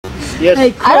Yes.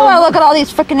 Hey, I don't want to look at all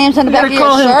these freaking names on the back of your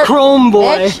call him shirt. Chrome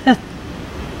Boy.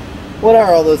 What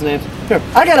are all those names? Here,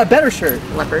 I got a better shirt.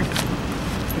 Leopard.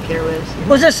 Computer whiz.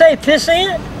 What does it say? Piss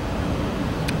in it?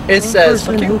 It says.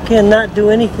 Person who cannot do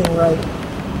anything right.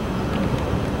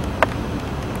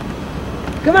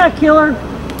 Come on, killer.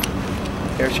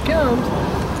 Here she comes.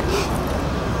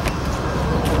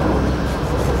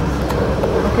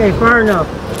 Okay, far enough.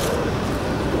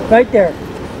 Right there.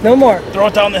 No more. Throw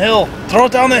it down the hill. Throw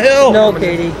it down the hill. No,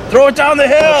 Katie. Throw it down the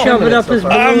hill. Shove it up his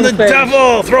balloon I'm the face.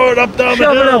 devil. Throw it up down the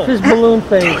hill. Shove it up his balloon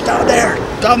face. Down there.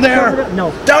 Down there.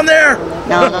 No. Down there.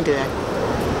 No, don't do that.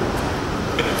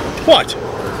 What?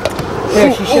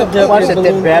 Yeah, she shoved up Watch his that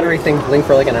balloon battery thing blink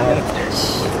for like an hour.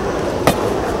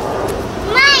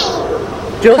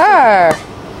 Car.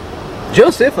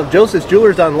 Joseph of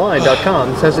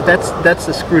josephsjewelersonline.com says that that's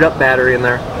the screwed up battery in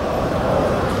there.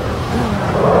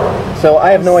 So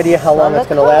I have no idea how long it's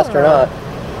going to last or not.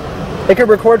 It could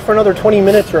record for another 20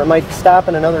 minutes or it might stop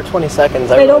in another 20 seconds.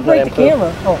 Hey, don't break the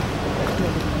camera. Oh.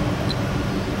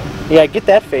 Yeah, get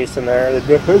that face in there.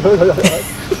 Good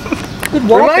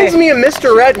Reminds me of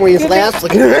Mr. Red when he's laughs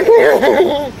like.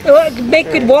 Make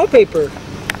good wallpaper.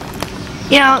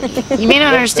 You know, you may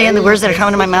not understand the words that are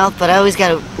coming to my mouth, but I always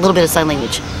got a little bit of sign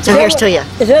language. So here's to you.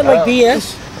 Is that like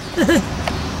BS?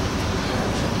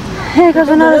 Here goes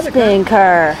another spin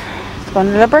car. It's going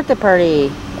to the birthday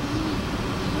party.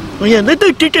 Oh yeah, let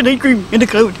them take that ice cream in the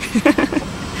cloud.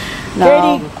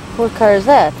 No. Katie. What car is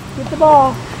that? Get the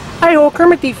ball. Hi, old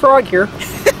Kermit the Frog here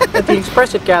at the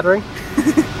Xpresit gathering.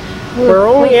 We're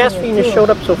only asking you showed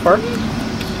up so far. Oh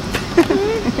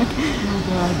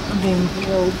God, I'm being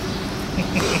killed.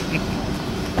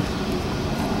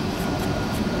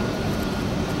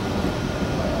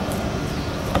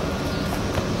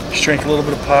 Just drink a little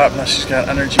bit of pop, now she's got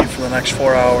energy for the next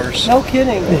 4 hours. No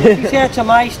kidding. She's had some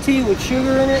iced tea with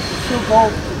sugar in it. She'll go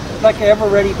like an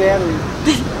ever-ready battery.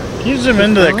 Can you zoom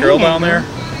into that girl down there?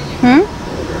 Hmm?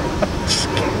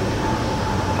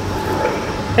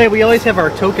 Hey, we always have our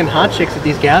token hot chicks at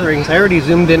these gatherings. I already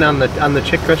zoomed in on the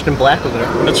chick dressed in black over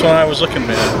there. That's what I was looking,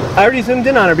 man. I already zoomed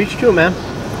in on her. Beat you to it, man.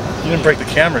 You didn't break the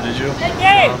camera, did you? Hey,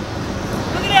 Gabe!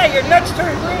 Look at that, your nuts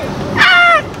turned green.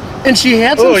 And she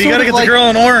had some Oh, you gotta get the girl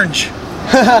in orange.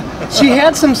 She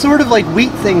had some sort of like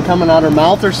wheat thing coming out her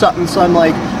mouth or something, so I'm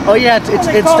like, oh yeah,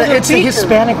 it's the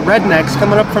Hispanic rednecks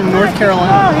coming up from North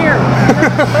Carolina. Oh, here.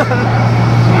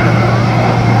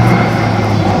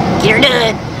 Get her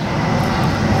done.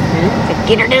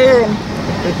 Get her done.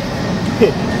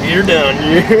 You're done.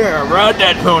 Yeah, ride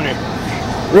that pony.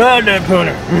 Ride that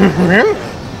pony.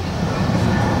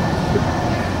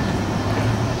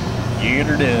 Get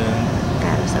her done.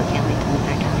 God, I so can't wait to move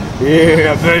back down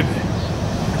Yeah, baby.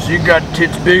 She got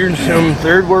tits bigger than some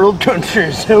third world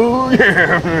countries. Oh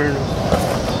yeah.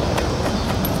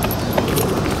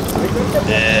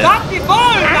 Stop the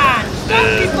ball, man! Stop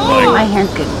the ball! My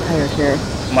hand's getting tired here.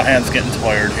 My hand's getting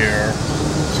tired here.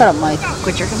 Shut up, Mike.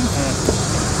 Quit jerking.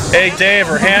 Hey Dave,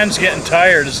 her hand's getting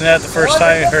tired. Isn't that the first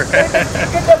time It's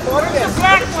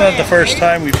not the first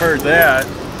time we've heard that.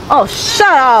 Oh,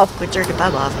 shut up! Quit jerking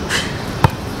Bob off.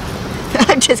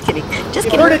 I'm just kidding. Just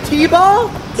kidding. Heard a T-ball?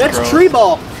 That's gross. tree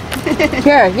ball.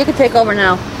 Here, you can take over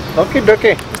now. Okay.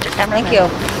 Thank you.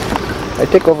 I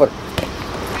take over.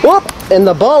 Whoop! And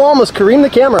the ball almost careened the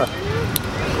camera.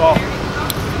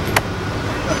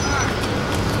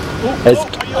 As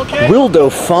Wildo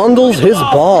fondles his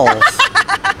balls.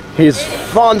 He's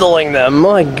fondling them,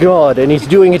 my God, and he's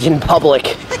doing it in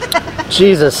public.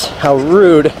 Jesus, how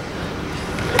rude.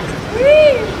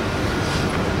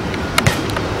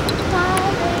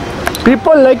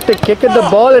 People like to kick at the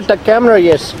ball at the camera,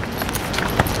 yes.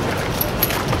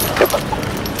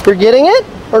 You're getting it?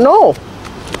 Or no?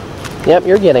 Yep,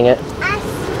 you're getting it.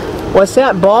 What's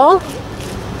that, ball?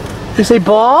 You say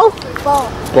ball? Ball.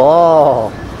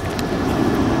 Ball.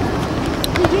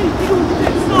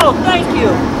 Oh, thank you.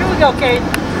 Here we go, Kate.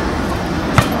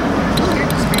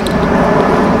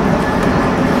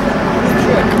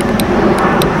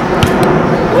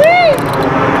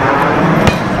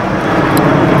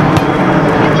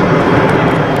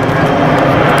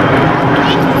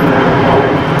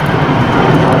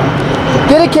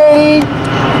 Get it, Katie.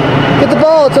 Get the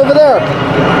ball. It's over there.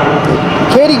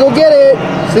 Katie, go get it.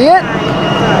 See it?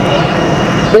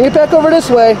 Bring it back over this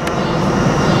way.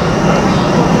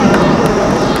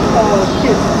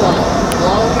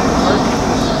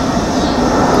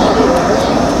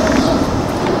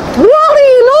 Wally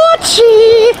and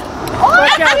Archie!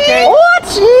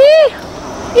 Archie!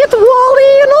 It's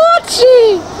Wally and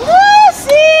Archie!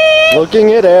 Archie!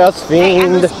 Looking at ass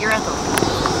fiend. You're at the...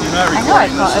 You're not I know I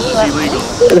recording caught this.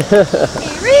 This is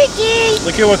illegal. Ricky!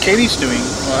 Look at what Katie's doing.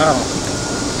 Wow.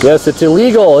 Yes, it's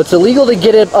illegal. It's illegal to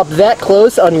get it up that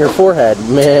close on your forehead.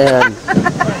 Man.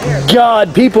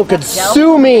 God, people could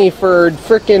sue me for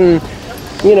frickin',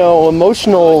 you know,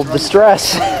 emotional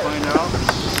distress.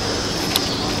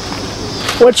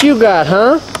 What you got,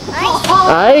 huh?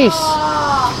 Ice.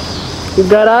 You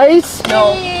got ice?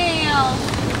 No.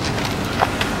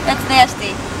 That's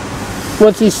nasty.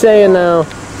 What's he saying now?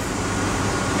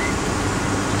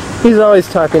 He's always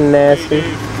talking nasty. Hey,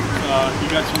 Dave, you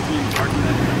got something in the parking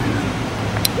lot.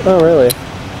 Oh, really?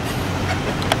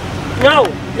 No,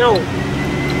 no.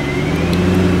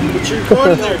 What you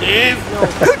recording there, Dave?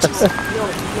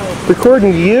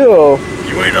 Recording you.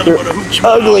 You ain't nothing but a hoochie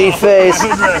mama. Ugly face.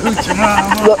 Hoochie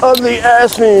mama. The ugly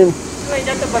ass man. You ain't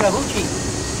nothing but a hoochie.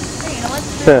 Hey, you know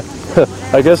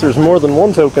what? I guess there's more than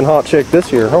one token hot chick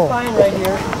this year, huh? Fine right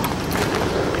here.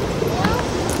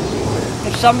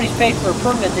 If somebody's paid for a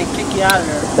permit, they kick you out of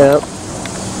there. Yeah.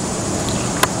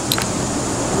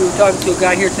 We were talking to a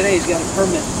guy here today, he's got a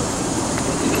permit.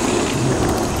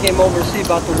 He came over to see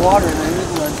about the water and there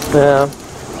isn't one. Yeah.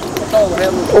 That's all we're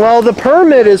having. Well, the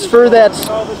permit is for that.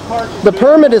 The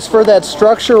permit is for that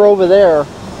structure over there,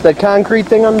 that concrete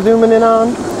thing I'm zooming in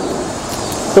on.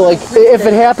 So, like, if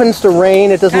it happens to rain,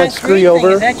 it doesn't like screw you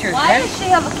over. Is that your Why does she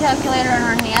have a calculator in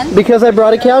her hand? Because I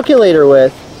brought a calculator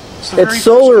with. It's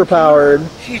solar powered.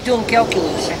 She's doing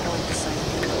calculus.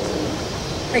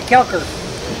 Hey, Calker.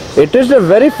 It is the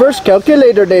very first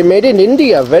calculator they made in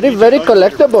India. Very, very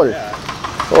collectible.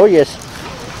 Oh yes.